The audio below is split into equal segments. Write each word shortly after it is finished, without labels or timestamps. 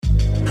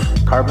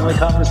Carbonly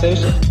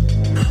Conversation.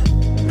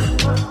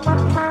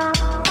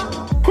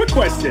 Quick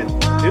question.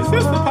 Is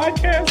this the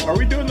podcast? Are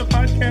we doing the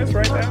podcast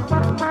right now?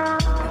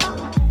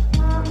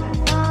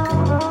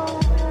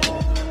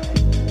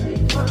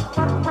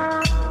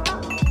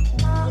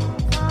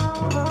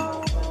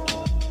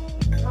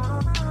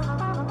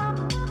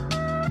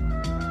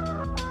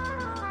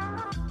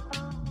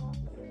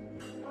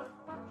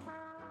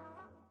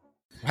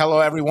 Hello,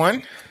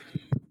 everyone.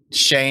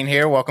 Shane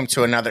here. Welcome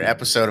to another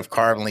episode of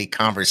Carbonly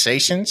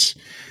Conversations.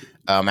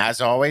 As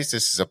always,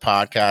 this is a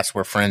podcast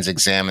where friends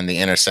examine the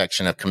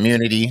intersection of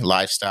community,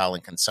 lifestyle,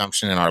 and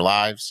consumption in our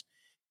lives.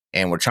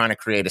 And we're trying to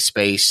create a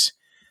space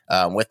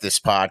with this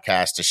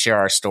podcast to share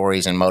our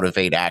stories and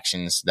motivate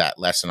actions that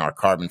lessen our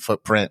carbon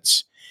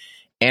footprints,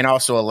 and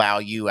also allow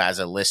you as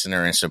a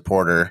listener and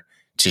supporter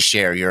to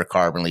share your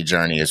Carbonly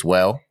journey as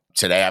well.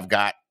 Today, I've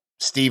got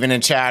Steven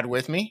and Chad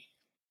with me.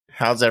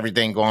 How's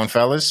everything going,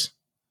 fellas?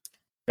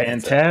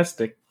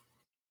 Fantastic.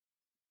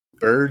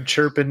 Bird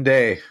chirping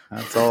day.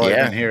 That's all I've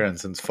been hearing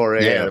since 4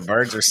 a.m. Yeah, the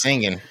birds are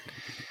singing.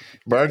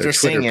 Birds are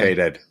Twitter singing.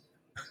 Paydead.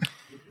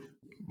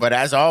 But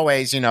as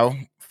always,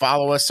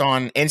 follow us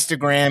on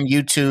Instagram,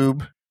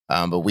 YouTube.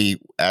 But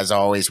as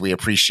always, we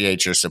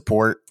appreciate your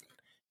support.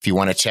 If you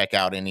want to check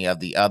out any of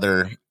the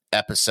other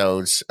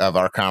episodes of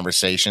our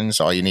conversations,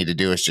 all you need to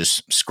do is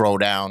just scroll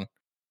down.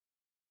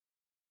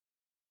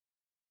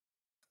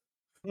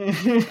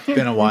 It's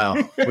been a while.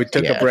 We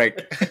took a break.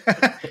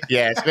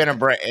 Yeah, it's been a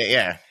break.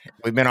 Yeah,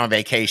 we've been on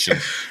vacation.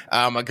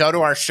 Go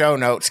to our show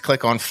notes,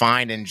 click on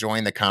Find and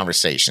Join the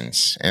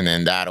Conversations, and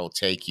then that'll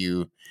take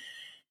you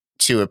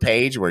to a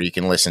page where you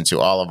can listen to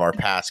all of our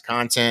past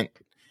content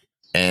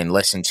and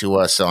listen to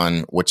us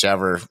on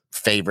whichever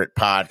favorite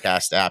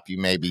podcast app you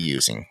may be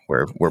using.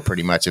 We're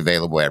pretty much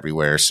available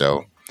everywhere,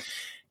 so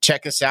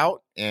check us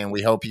out, and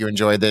we hope you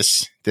enjoy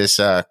this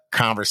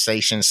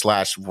conversation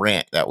 /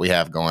 rant that we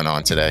have going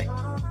on today.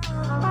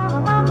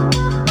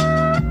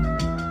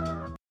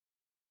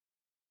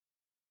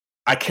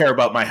 I care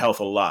about my health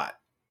a lot.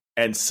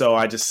 And so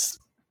I just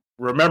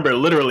remember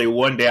literally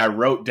one day I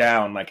wrote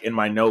down in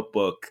my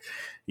notebook,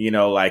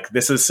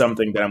 this is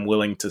something that I'm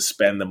willing to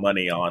spend the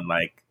money on.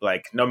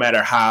 Like no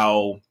matter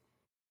how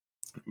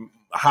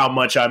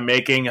much I'm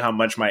making, how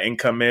much my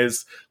income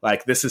is,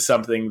 this is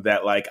something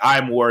that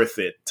I'm worth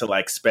it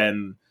to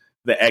spend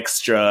the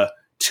extra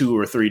 $2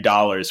 or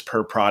 $3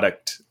 per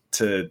product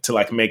to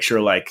make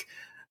sure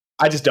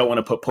I just don't want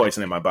to put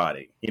poison in my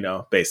body,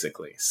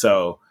 basically.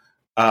 So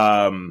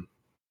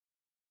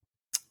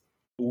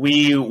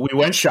we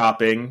went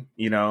shopping,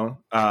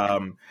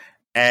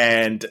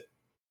 and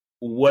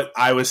what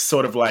I was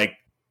sort of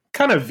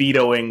kind of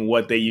vetoing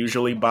what they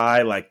usually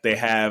buy. They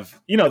have,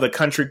 the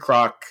Country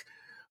Crock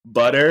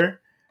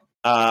butter.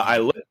 I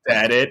looked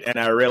at it and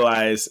I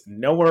realized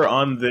nowhere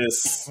on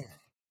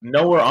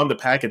the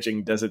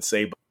packaging does it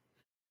say,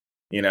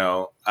 and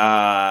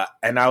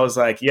I was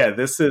like, yeah,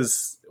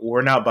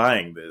 we're not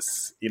buying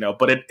this,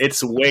 but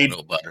it's way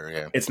no butter.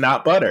 Yeah. It's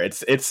not butter.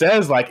 It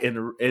says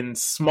in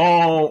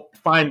small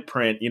fine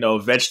print,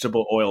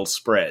 vegetable oil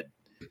spread,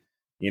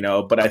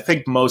 but I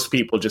think most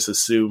people just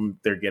assume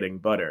they're getting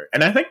butter.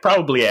 And I think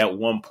probably at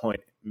one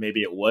point,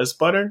 maybe it was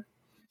butter.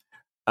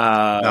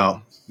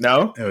 No,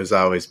 it was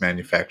always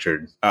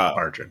manufactured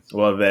margarine.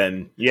 Well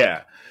then,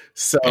 yeah.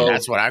 So and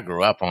that's what I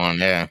grew up on.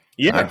 Yeah.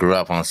 I grew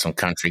up on some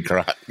Country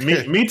Crock.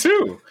 me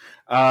too.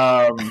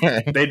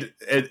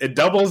 It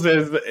doubles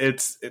as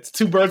it's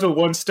two birds with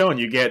one stone.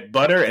 You get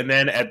butter, and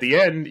then at the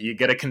end you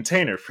get a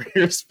container for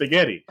your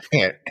spaghetti.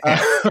 Yeah.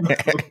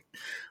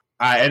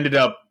 I ended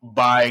up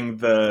buying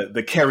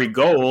the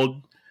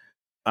Kerrygold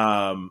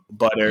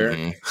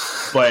butter,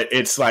 but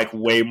it's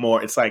way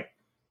more. It's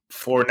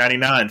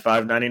 $4.99,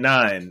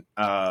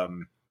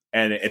 $5.99,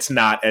 and it's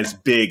not as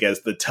big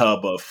as the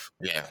tub of.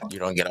 Yeah, you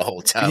don't get a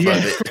whole tub of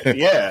it.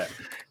 Yeah.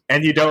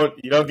 And you don't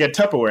get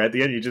Tupperware at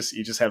the end. You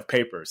just have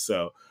paper.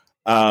 So,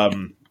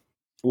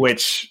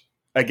 which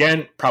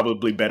again,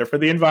 probably better for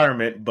the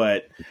environment,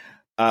 but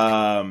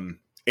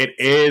it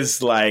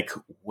is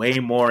way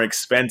more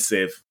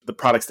expensive. The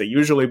products they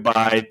usually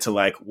buy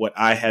to what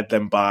I had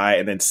them buy,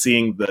 and then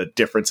seeing the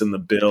difference in the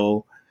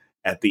bill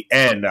at the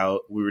end,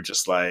 we were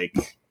just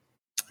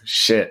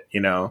shit,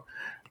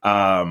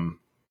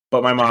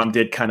 But my mom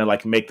did kind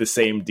of make the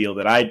same deal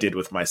that I did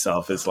with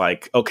myself. Is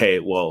okay,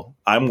 well,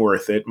 I'm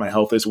worth it. My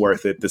health is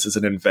worth it. This is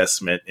an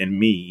investment in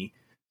me.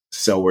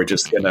 So we're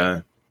just going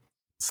to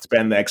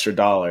spend the extra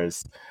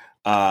dollars.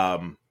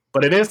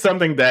 But it is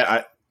something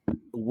that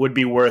would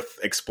be worth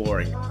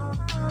exploring.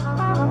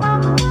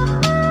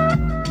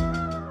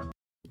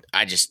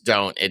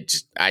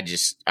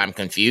 I'm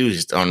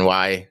confused on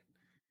why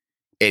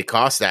it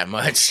costs that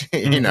much,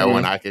 when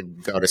I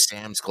could go to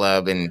Sam's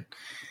Club and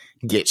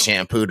get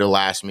shampoo to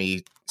last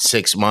me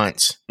 6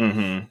 months,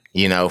 for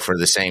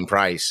the same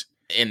price.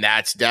 And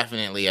that's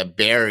definitely a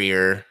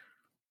barrier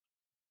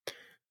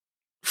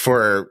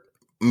for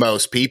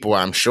most people,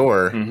 I'm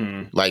sure.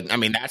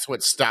 That's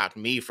what stopped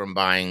me from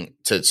buying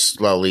to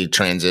slowly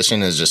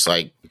transition is just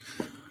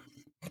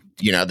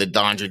the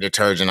laundry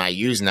detergent I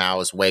use now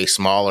is way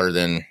smaller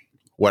than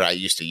what I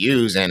used to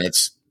use, and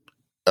it's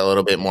a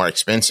little bit more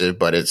expensive,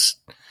 but it's,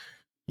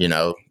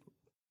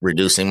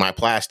 reducing my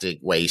plastic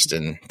waste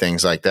and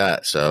things like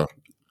that. So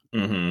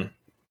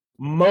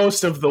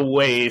most of the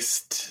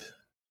waste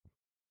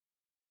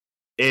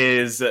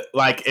is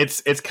like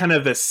it's kind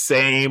of the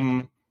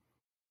same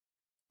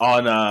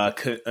on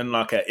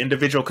like an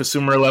individual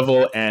consumer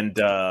level and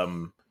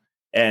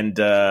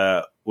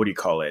what do you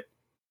call it?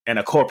 And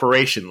a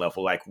corporation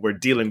level. Like, we're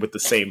dealing with the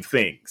same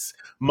things.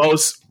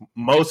 Most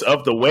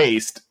of the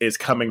waste is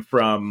coming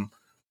from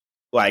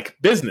like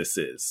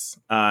businesses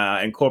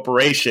and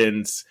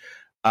corporations.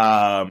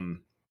 And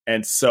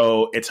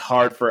so it's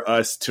hard for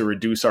us to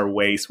reduce our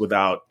waste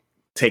without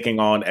taking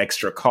on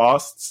extra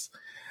costs.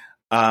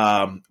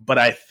 But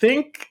I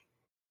think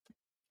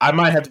I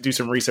might have to do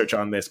some research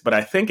on this, but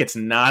I think it's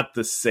not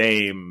the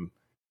same.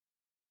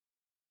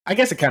 I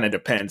guess it kind of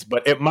depends,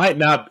 but it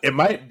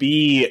might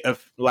be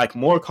like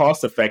more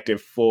cost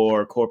effective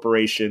for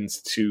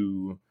corporations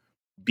to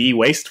be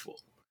wasteful,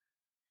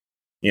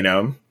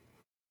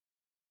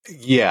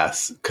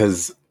 Yes,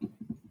 because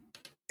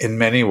in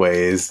many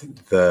ways,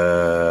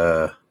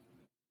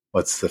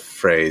 what's the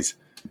phrase?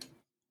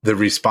 The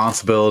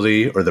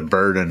responsibility or the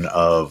burden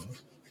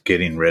of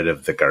getting rid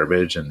of the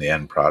garbage and the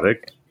end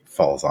product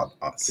falls on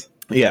us.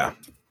 Yeah.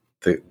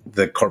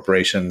 The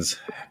corporations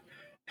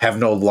have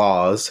no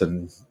laws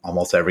in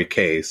almost every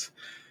case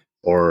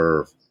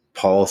or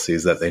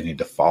policies that they need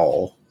to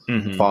follow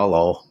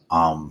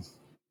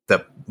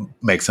that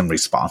makes them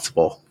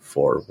responsible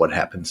for what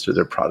happens to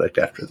their product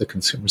after the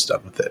consumer's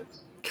done with it.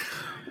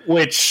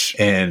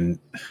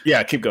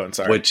 Keep going.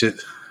 Sorry.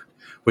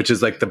 Which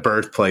is like the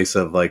birthplace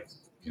of like,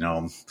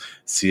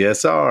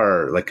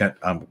 CSR, like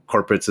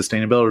corporate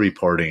sustainability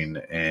reporting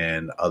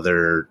and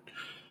other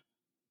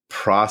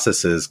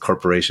processes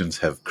corporations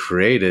have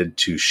created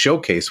to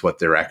showcase what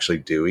they're actually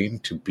doing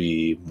to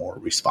be more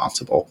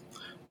responsible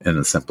in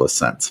the simplest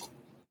sense.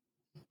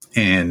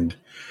 And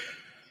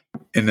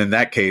in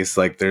that case,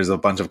 like there's a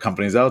bunch of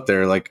companies out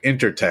there like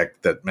Intertech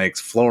that makes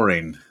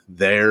flooring.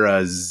 They're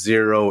a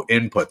zero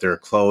input. They're a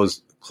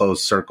closed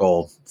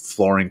circle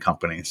flooring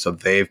company. So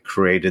they've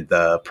created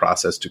the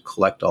process to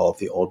collect all of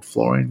the old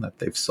flooring that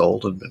they've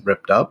sold and been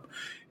ripped up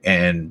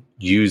and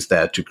use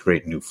that to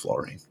create new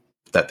flooring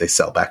that they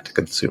sell back to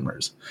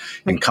consumers.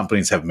 And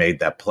companies have made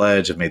that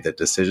pledge, have made that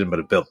decision, but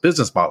have built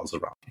business models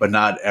around it. But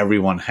not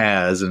everyone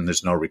has, and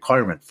there's no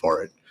requirement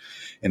for it.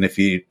 And if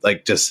you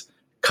like just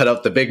cut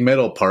out the big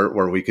middle part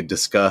where we could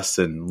discuss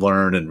and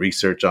learn and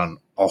research on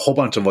a whole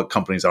bunch of what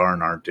companies are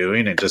and aren't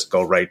doing and just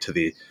go right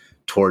to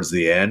towards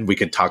the end, we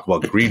could talk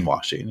about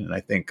greenwashing. And I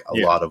think a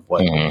lot of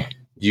what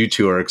you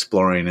two are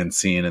exploring and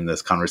seeing in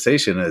this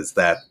conversation is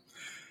that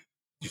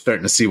you're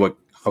starting to see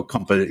how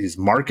companies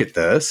market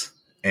this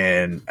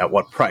and at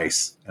what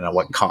price and at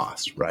what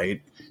cost,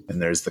 right?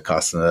 And there's the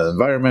cost of the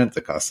environment,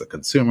 the cost of the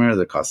consumer,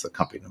 the cost of the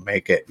company to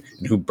make it,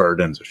 and who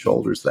burdens or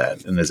shoulders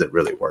that, and is it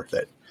really worth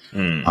it?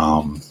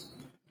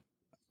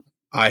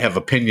 I have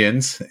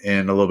opinions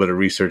and a little bit of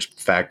research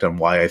fact on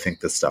why I think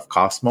this stuff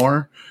costs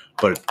more,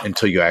 but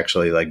until you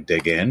actually like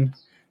dig in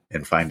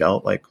and find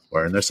out like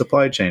where in their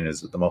supply chain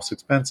is it the most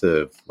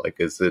expensive? Like,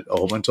 is it a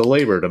whole bunch of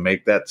labor to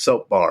make that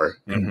soap bar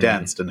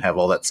condensed and have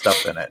all that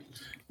stuff in it?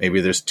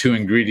 Maybe there's 2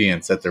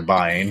 ingredients that they're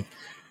buying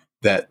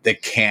that they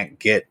can't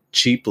get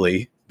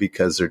cheaply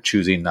because they're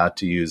choosing not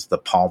to use the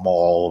palm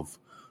oil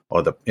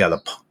or the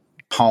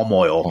palm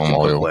oil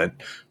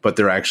equivalent, but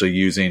they're actually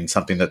using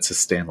something that's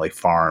sustainably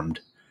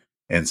farmed.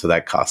 And so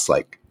that costs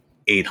like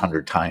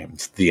 800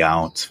 times the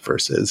ounce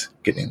versus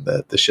getting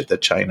the shit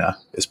that China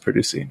is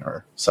producing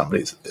or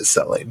somebody is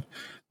selling,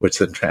 which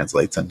then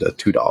translates into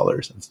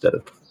 $2 instead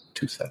of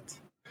 2 cents.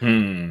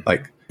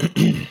 Like,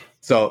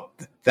 so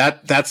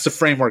that's the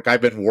framework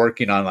I've been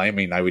working on. I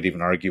mean, I would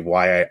even argue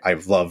why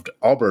I've loved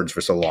Allbirds for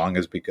so long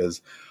is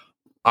because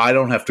I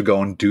don't have to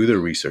go and do the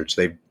research.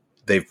 They've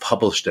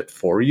published it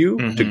for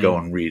you to go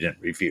and read and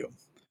review.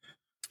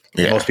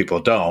 Yeah. Most people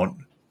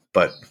don't,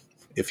 but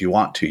if you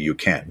want to, you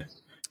can,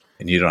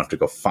 and you don't have to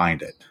go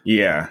find it.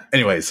 Yeah.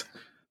 Anyways,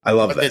 I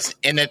love this.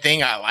 And the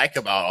thing I like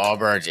about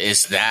Allbirds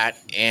is that,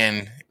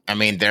 and I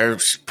mean, their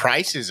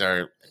prices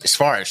are, as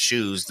far as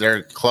shoes,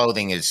 their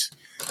clothing is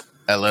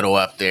a little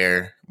up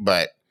there,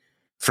 but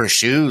for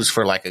shoes,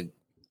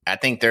 I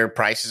think their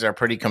prices are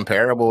pretty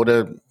comparable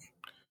to,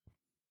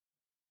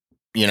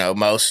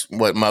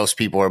 what most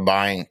people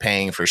are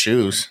paying for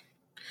shoes,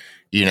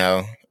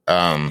 Yeah.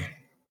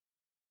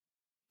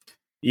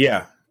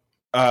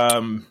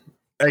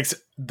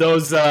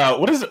 Those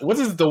what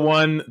is the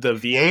one the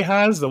VA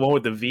has, the one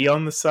with the V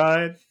on the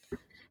side?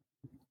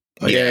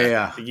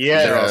 Yeah.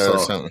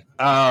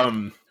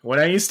 When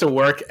I used to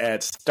work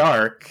at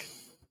Stark,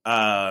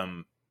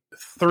 I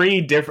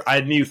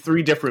knew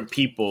 3 different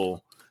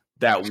people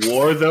that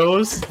wore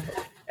those,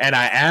 and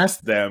I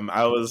asked them,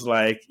 I was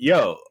like,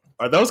 yo,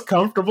 are those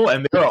comfortable?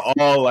 And they were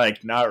all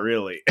like, not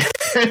really.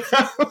 Yeah,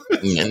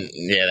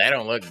 they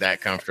don't look that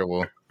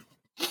comfortable.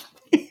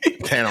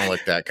 They don't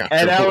look that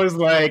comfortable. And I was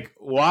like,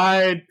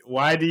 why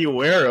do you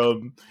wear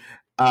them?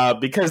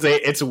 Because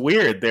it's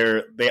weird.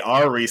 They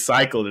are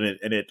recycled,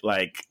 and it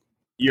like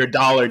your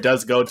dollar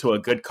does go to a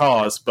good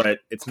cause, but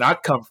it's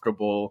not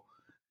comfortable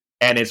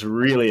and it's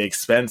really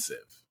expensive.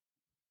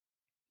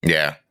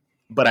 Yeah.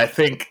 But I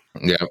think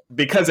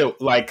because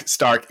it like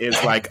Stark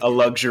is like a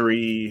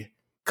luxury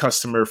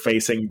customer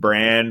facing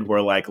brand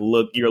where like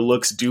your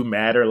looks do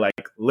matter.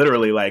 Like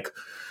literally, like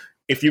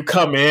if you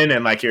come in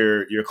and like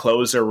your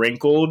clothes are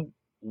wrinkled,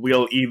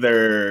 we'll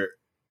either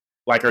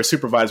like our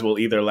supervisor will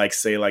either like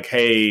say like,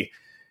 hey,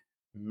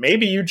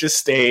 maybe you just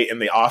stay in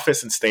the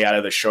office and stay out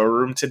of the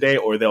showroom today,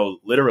 or they'll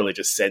literally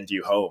just send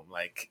you home.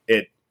 Like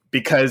it,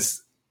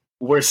 because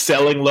we're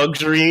selling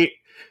luxury.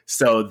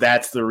 So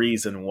that's the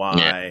reason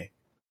why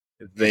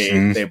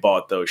they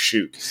bought those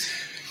shoes.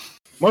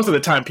 Most of the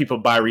time people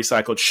buy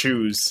recycled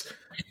shoes,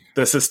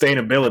 the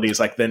sustainability is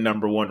like the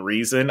number one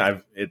reason.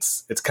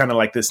 It's kind of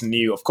like this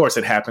new, of course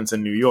it happens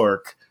in New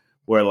York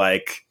where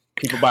like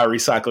people buy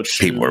recycled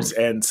shoes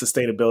and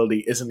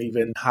sustainability isn't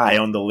even high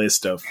on the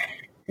list of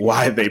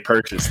why they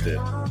purchased it.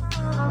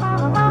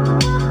 I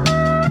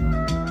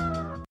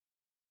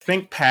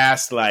think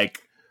past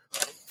like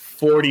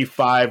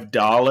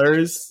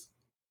 $45,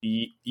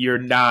 you're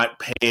not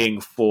paying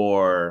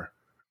for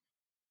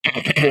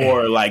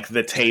like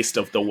the taste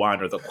of the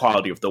wine or the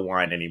quality of the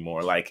wine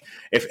anymore. Like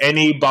if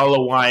any bottle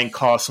of wine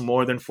costs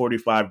more than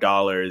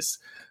 $45,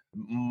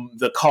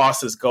 the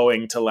cost is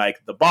going to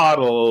like the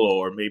bottle,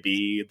 or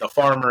maybe the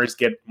farmers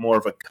get more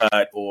of a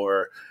cut,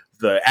 or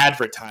the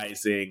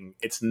advertising.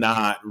 It's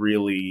not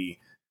really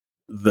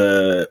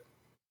you're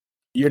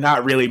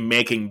not really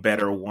making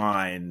better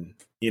wine,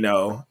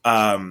 and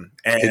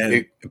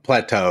it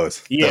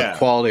plateaus the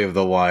quality of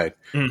the wine.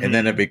 And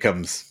then it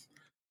becomes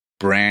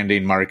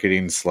branding,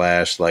 marketing /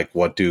 like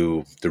what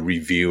do the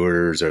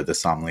reviewers or the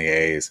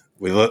sommeliers.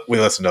 We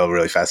listened to a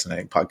really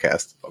fascinating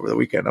podcast over the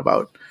weekend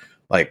about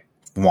like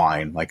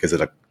wine. Like, is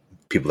it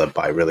people that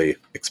buy really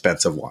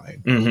expensive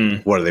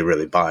wine? What are they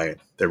really buying?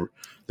 They're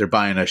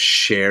buying a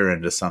share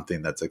into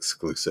something that's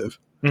exclusive.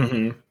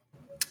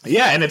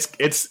 Yeah, and it's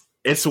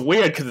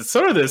weird because it's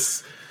sort of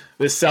this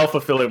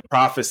self-fulfilling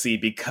prophecy,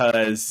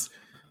 because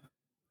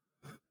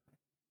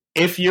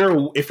if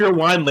your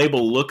wine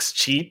label looks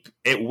cheap,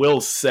 it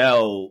will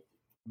sell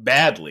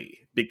badly,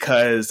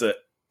 because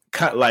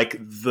like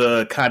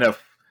the kind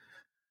of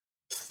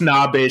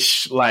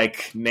snobbish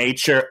like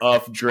nature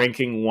of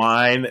drinking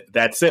wine.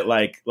 That's it.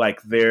 Like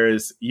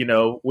there's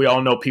we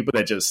all know people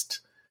that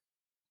just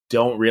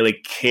don't really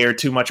care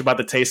too much about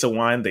the taste of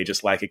wine. They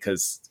just like it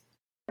because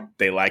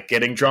they like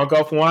getting drunk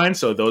off wine.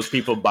 So those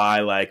people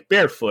buy like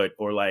Barefoot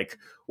or like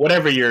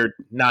whatever your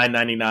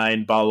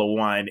 $9.99 bottle of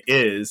wine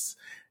is.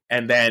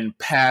 And then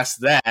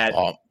past that,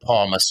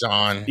 Paul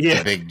Masson,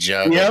 the big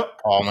jug.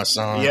 Yep. Paul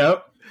Masson.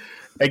 Yep.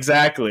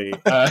 Exactly.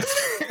 But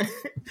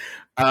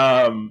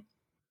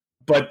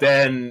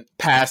then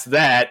past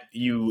that,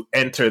 you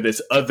enter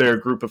this other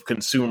group of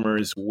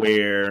consumers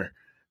where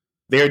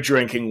they're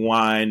drinking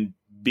wine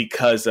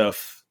because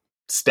of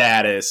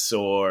status,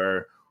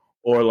 or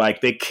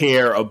like they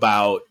care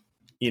about,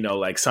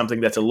 like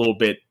something that's a little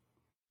bit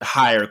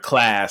higher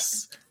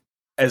class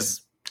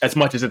as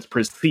much as it's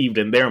perceived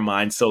in their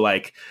mind. So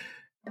like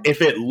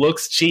if it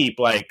looks cheap,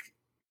 like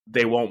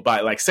they won't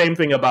buy. Like same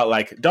thing about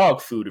like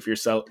dog food. If you're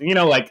selling,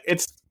 like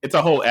it's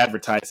a whole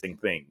advertising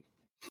thing.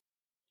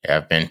 Yeah,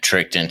 I've been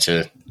tricked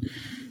into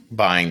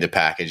buying the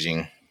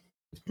packaging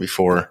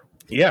before.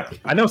 Yeah,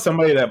 I know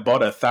somebody that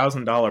bought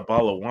 $1,000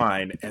 bottle of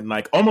wine, and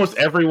like almost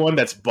everyone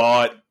that's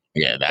bought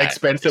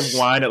expensive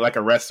wine at like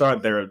a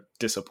restaurant, they're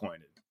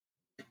disappointed.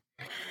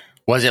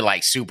 Was it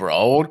like super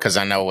old? Because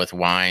I know with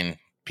wine,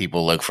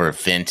 people look for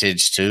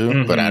vintage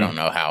too, but I don't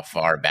know how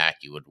far back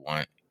you would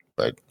want.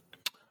 But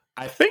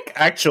I think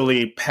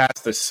actually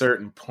past a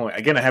certain point,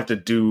 again, I have to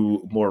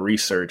do more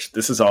research.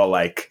 This is all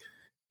like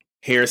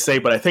hearsay,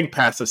 but I think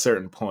past a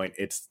certain point,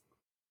 it's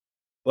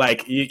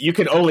like you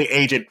can only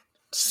age it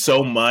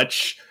so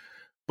much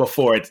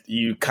before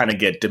you kind of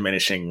get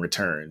diminishing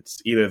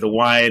returns. Either the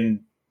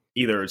wine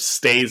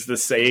stays the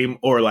same,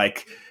 or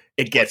like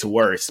it gets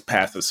worse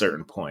past a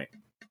certain point.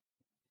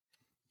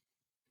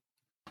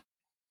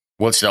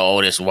 What's the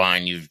oldest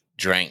wine you've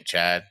drank,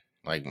 Chad?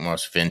 Like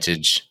most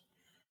vintage?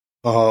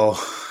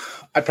 Oh,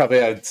 I probably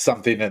had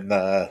something in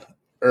the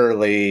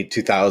early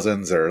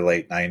 2000s or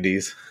late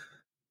 90s.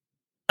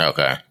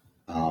 Okay.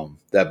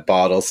 That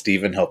bottle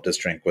Steven helped us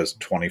drink was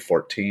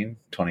 2014,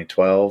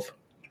 2012.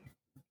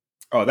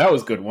 Oh, that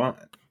was good wine.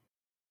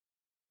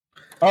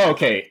 Oh,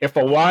 okay. If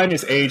a wine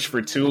is aged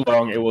for too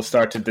long, it will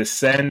start to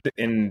descend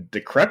in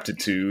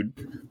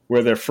decrepitude,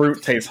 where the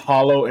fruit tastes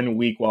hollow and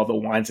weak while the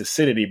wine's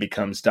acidity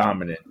becomes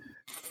dominant.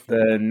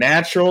 The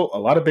natural, a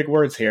lot of big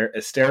words here,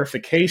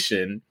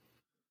 esterification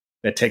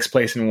that takes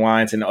place in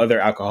wines and other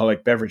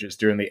alcoholic beverages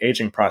during the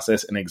aging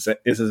process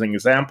is an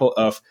example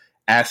of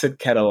acid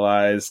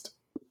catalyzed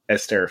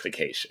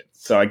esterification.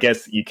 So I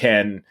guess you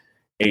can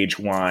age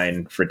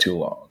wine for too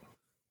long.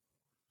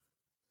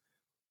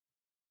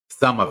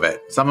 Some of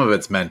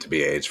it's meant to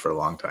be aged for a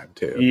long time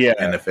too. Yeah.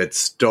 And if it's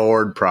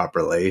stored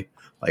properly,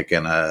 like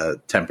in a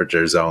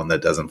temperature zone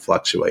that doesn't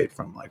fluctuate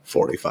from like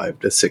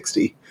 45 to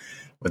 60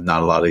 with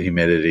not a lot of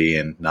humidity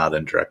and not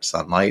in direct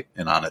sunlight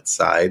and on its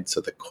side,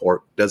 so the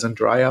cork doesn't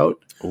dry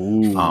out.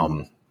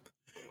 Ooh.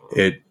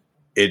 It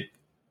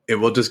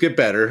will just get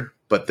better,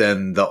 but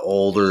then the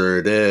older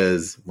it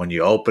is, when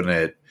you open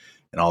it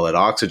and all that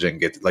oxygen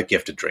gets, like, you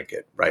have to drink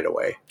it right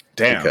away.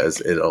 Damn.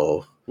 Because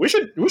we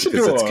should do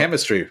it's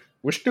chemistry.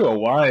 We should do a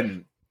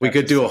wine. We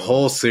could do a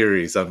whole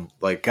series on,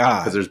 like,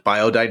 because there's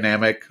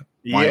biodynamic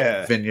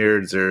wine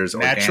vineyards, there's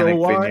natural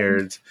organic wine?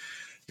 vineyards,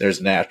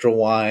 there's natural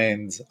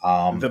wines.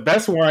 The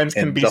best wines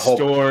can be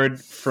stored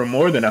for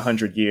more than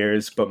 100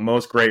 years, but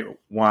most great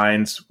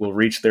wines will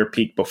reach their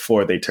peak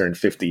before they turn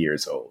 50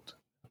 years old.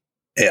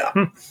 Yeah.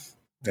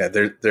 Yeah,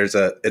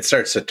 it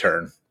starts to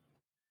turn.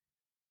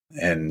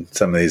 And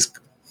some of these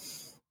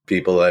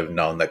people I've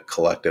known that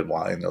collected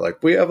wine, they're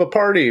like, we have a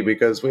party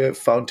because we have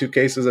found 2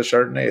 cases of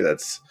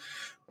Chardonnay.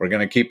 We're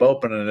going to keep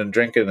opening and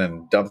drinking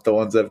and dump the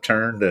ones that have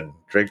turned and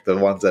drink the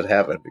ones that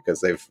haven't because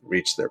they've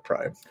reached their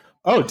prime.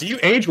 Oh, do you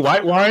age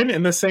white wine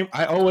in the same?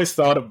 I always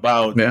thought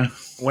about,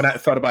 when I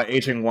thought about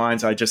aging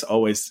wines, I just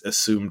always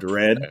assumed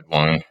red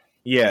wine.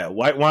 Yeah,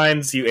 white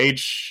wines, you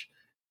age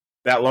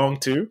that long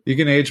too? You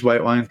can age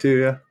white wine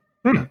too,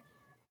 yeah.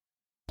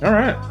 All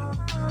right.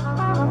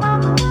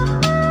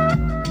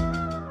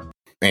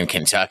 In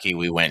Kentucky,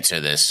 we went to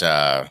this,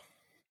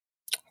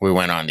 we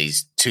went on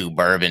these 2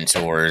 bourbon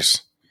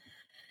tours,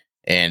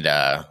 and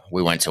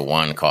we went to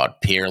one called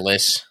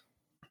Peerless.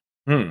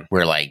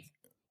 We're like,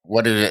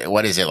 what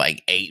is it,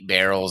 like 8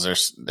 barrels or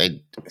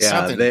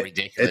something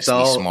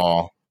ridiculously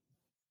small?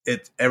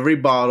 It's every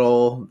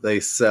bottle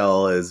they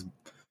sell is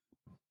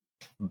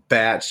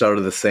batched out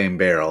of the same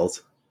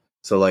barrels.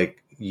 So,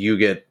 like, you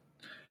get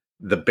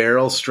the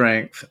barrel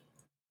strength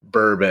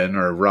bourbon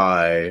or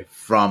rye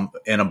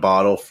in a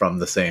bottle from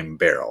the same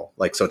barrel.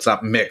 Like, so it's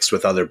not mixed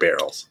with other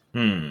barrels.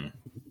 And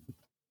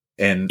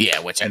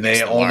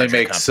they only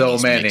make so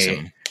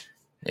many.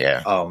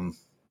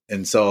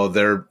 And so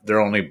they're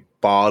only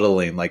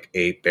bottling like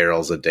 8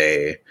 barrels a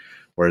day.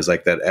 Whereas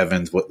like that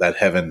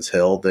Heavens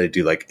Hill, they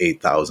do like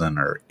 8,000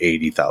 or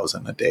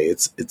 80,000 a day.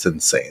 It's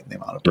insane the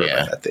amount of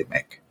bourbon that they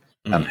make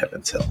on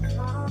Heavens Hill.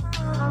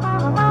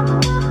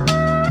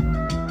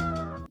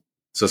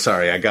 So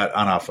sorry, I got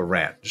on off a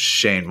rant.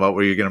 Shane, what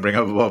were you going to bring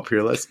up about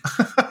Peerless?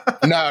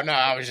 No,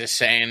 I was just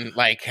saying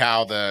like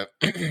how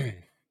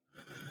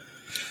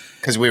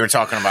because we were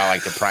talking about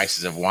like the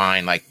prices of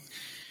wine, like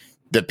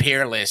the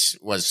Peerless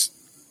was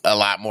a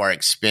lot more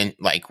expensive.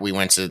 Like we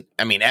went to,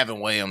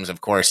 Evan Williams,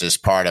 of course, is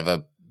part of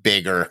a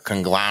bigger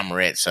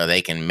conglomerate, so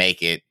they can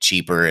make it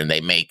cheaper and they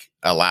make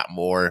a lot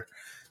more.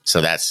 So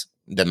that's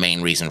the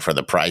main reason for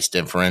the price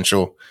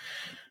differential.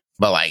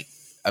 But like,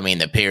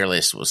 the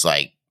Peerless was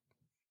like,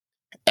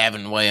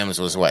 Evan Williams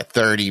was what,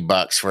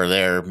 $30 for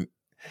their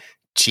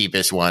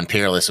cheapest one.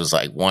 Peerless was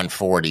like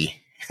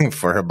 $140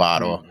 for her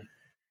bottle.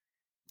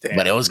 Damn.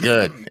 But it was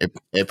good.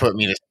 It put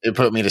me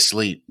to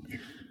sleep.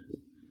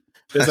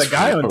 There's a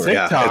guy on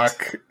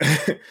TikTok.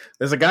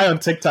 There's a guy on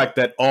TikTok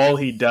that all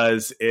he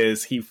does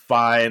is he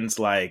finds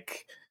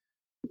like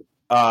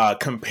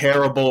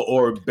comparable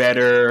or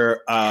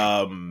better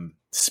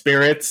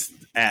spirits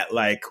at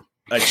like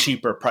a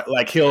cheaper price.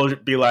 Like he'll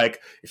be like,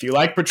 if you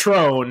like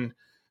Patron,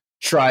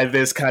 try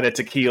this kind of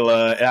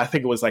tequila. And I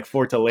think it was like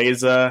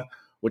Fortaleza,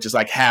 which is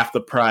like half the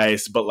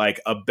price, but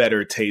like a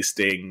better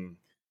tasting.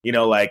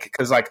 Like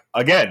because like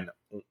again,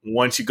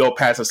 once you go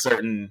past a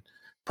certain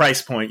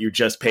price point, you're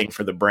just paying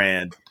for the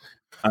brand.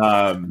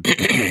 I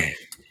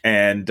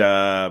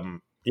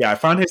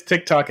found his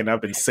TikTok and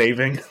I've been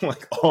saving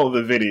like all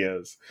the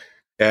videos.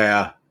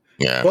 Yeah.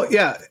 Well,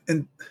 yeah,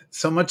 and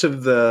so much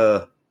of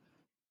the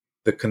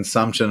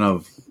consumption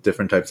of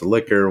different types of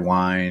liquor,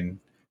 wine,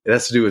 it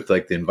has to do with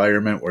like the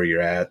environment where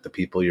you're at, the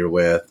people you're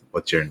with,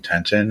 what's your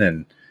intention,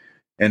 and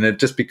it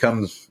just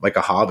becomes like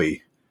a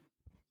hobby.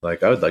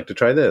 Like, I would like to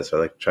try this, or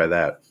like to try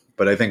that.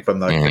 But I think from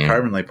the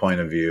Carbonly point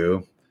of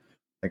view,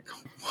 like,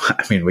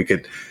 we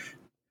could,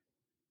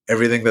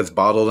 everything that's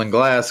bottled in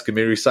glass can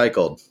be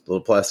recycled.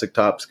 Little plastic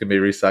tops can be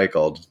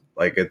recycled.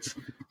 Like, it's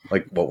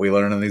like what we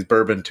learn on these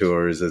bourbon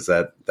tours is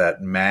that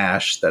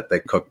mash that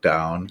they cook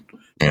down,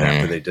 and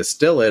after they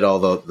distill it, all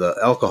the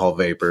alcohol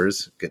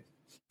vapors get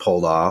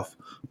pulled off.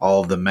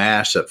 All of the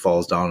mash that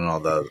falls down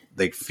and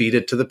they feed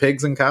it to the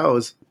pigs and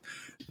cows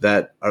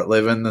that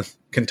live in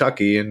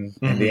Kentucky and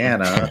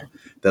Indiana,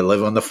 that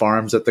live on the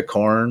farms that the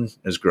corn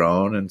is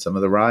grown and some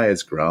of the rye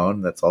is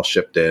grown. That's all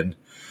shipped in.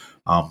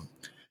 Not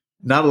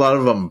a lot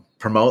of them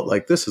promote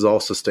like this is all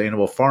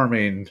sustainable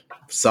farming.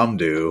 Some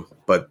do,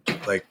 but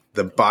like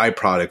the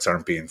byproducts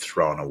aren't being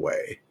thrown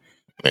away.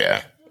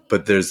 Yeah.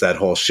 But there's that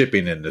whole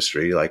shipping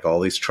industry. Like all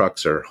these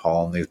trucks are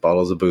hauling these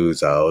bottles of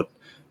booze out.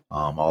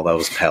 All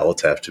those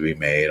pellets have to be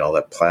made. All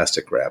that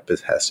plastic wrap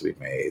has to be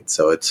made.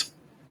 So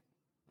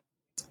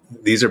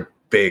these are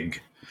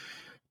big,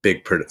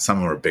 some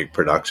of them are big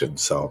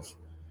productions. So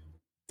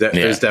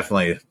there's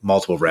definitely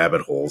multiple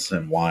rabbit holes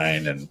in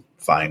wine and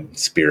fine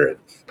spirit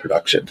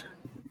production.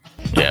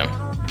 Yeah.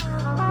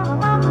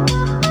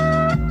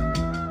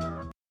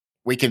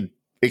 We could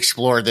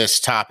explore this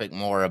topic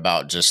more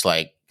about just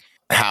like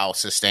how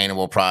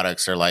sustainable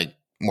products are like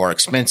more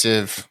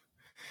expensive.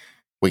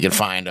 We could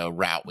find a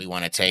route we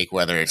want to take,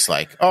 whether it's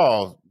like,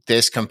 oh,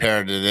 this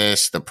compared to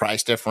this, the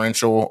price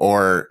differential,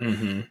 or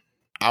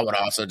I would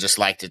also just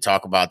like to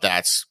talk about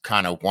that's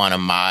kind of one of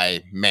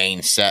my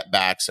main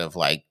setbacks of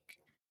like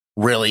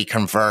really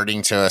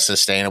converting to a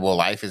sustainable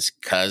life is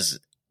because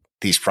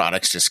these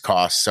products just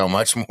cost so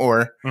much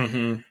more.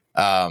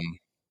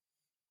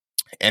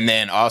 And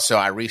then also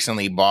I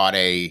recently bought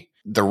the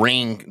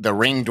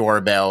ring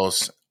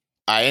doorbells.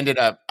 I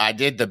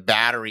did the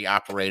battery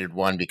operated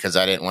one because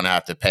I didn't want to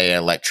have to pay an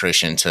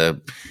electrician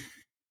to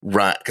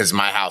run, because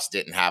my house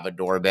didn't have a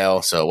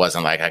doorbell. So it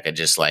wasn't like I could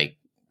just like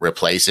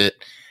replace it.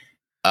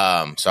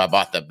 So I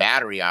bought the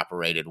battery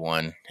operated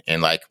one,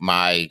 and like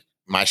my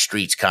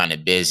street's kind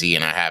of busy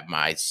and I have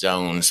my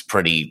zones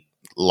pretty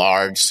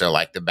large. So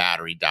like the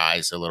battery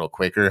dies a little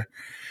quicker.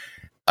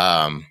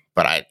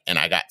 But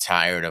I got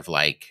tired of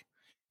like,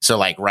 so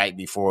like right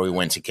before we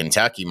went to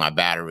Kentucky, my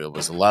battery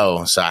was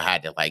low. So I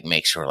had to like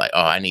make sure like,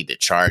 oh, I need to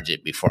charge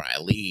it before I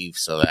leave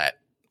so that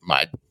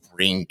my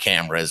Ring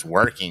camera is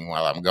working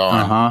while I'm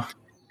gone.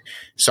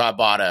 So I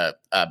bought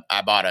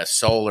a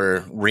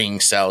solar Ring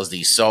sells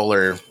these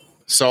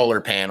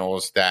solar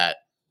panels that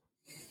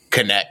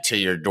connect to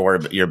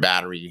your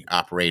battery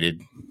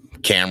operated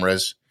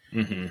cameras.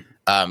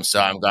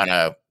 So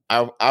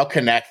I'll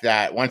connect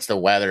that once the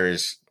weather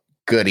is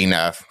good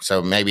enough.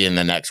 So maybe in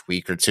the next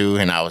week or two.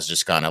 And I was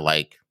just gonna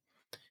like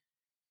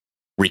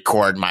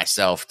record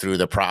myself through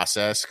the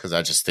process, because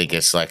I just think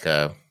it's like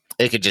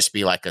it could just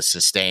be like a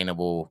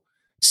sustainable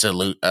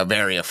a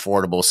very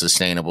affordable,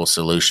 sustainable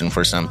solution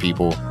for some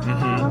people.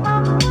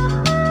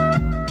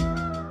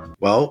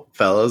 Well,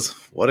 fellas,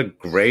 what a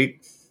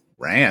great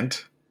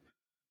rant.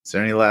 Is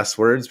there any last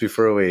words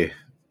before we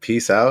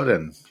peace out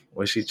and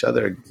wish each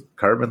other a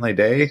carbonly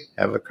day?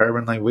 Have a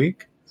carbonly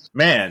week?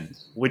 Man,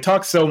 we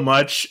talk so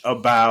much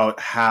about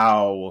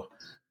how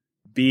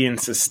being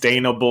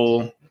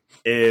sustainable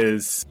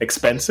is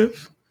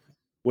expensive,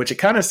 which it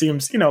kind of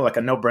seems, like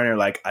a no-brainer.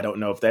 Like, I don't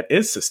know if that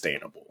is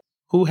sustainable.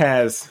 Who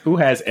has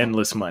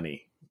endless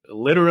money?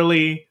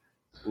 Literally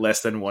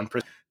less than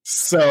 1%.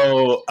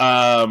 So,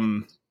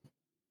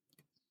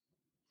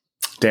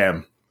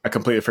 damn, I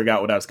completely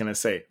forgot what I was going to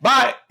say.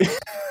 Bye.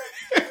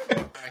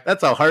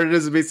 That's how hard it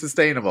is to be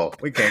sustainable.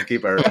 We can't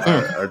keep our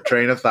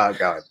train of thought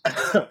going.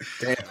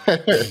 Damn.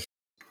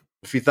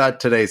 If you thought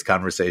today's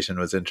conversation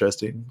was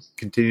interesting,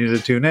 continue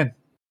to tune in.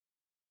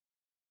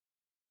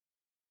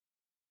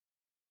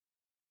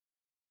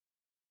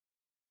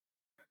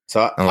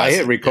 So I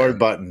hit record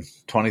button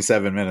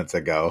 27 minutes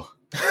ago.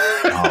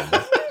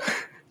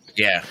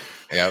 Yeah.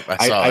 Yep.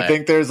 I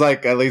think there's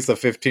like at least a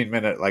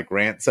 15-minute like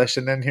rant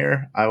session in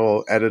here. I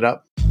will edit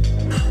up.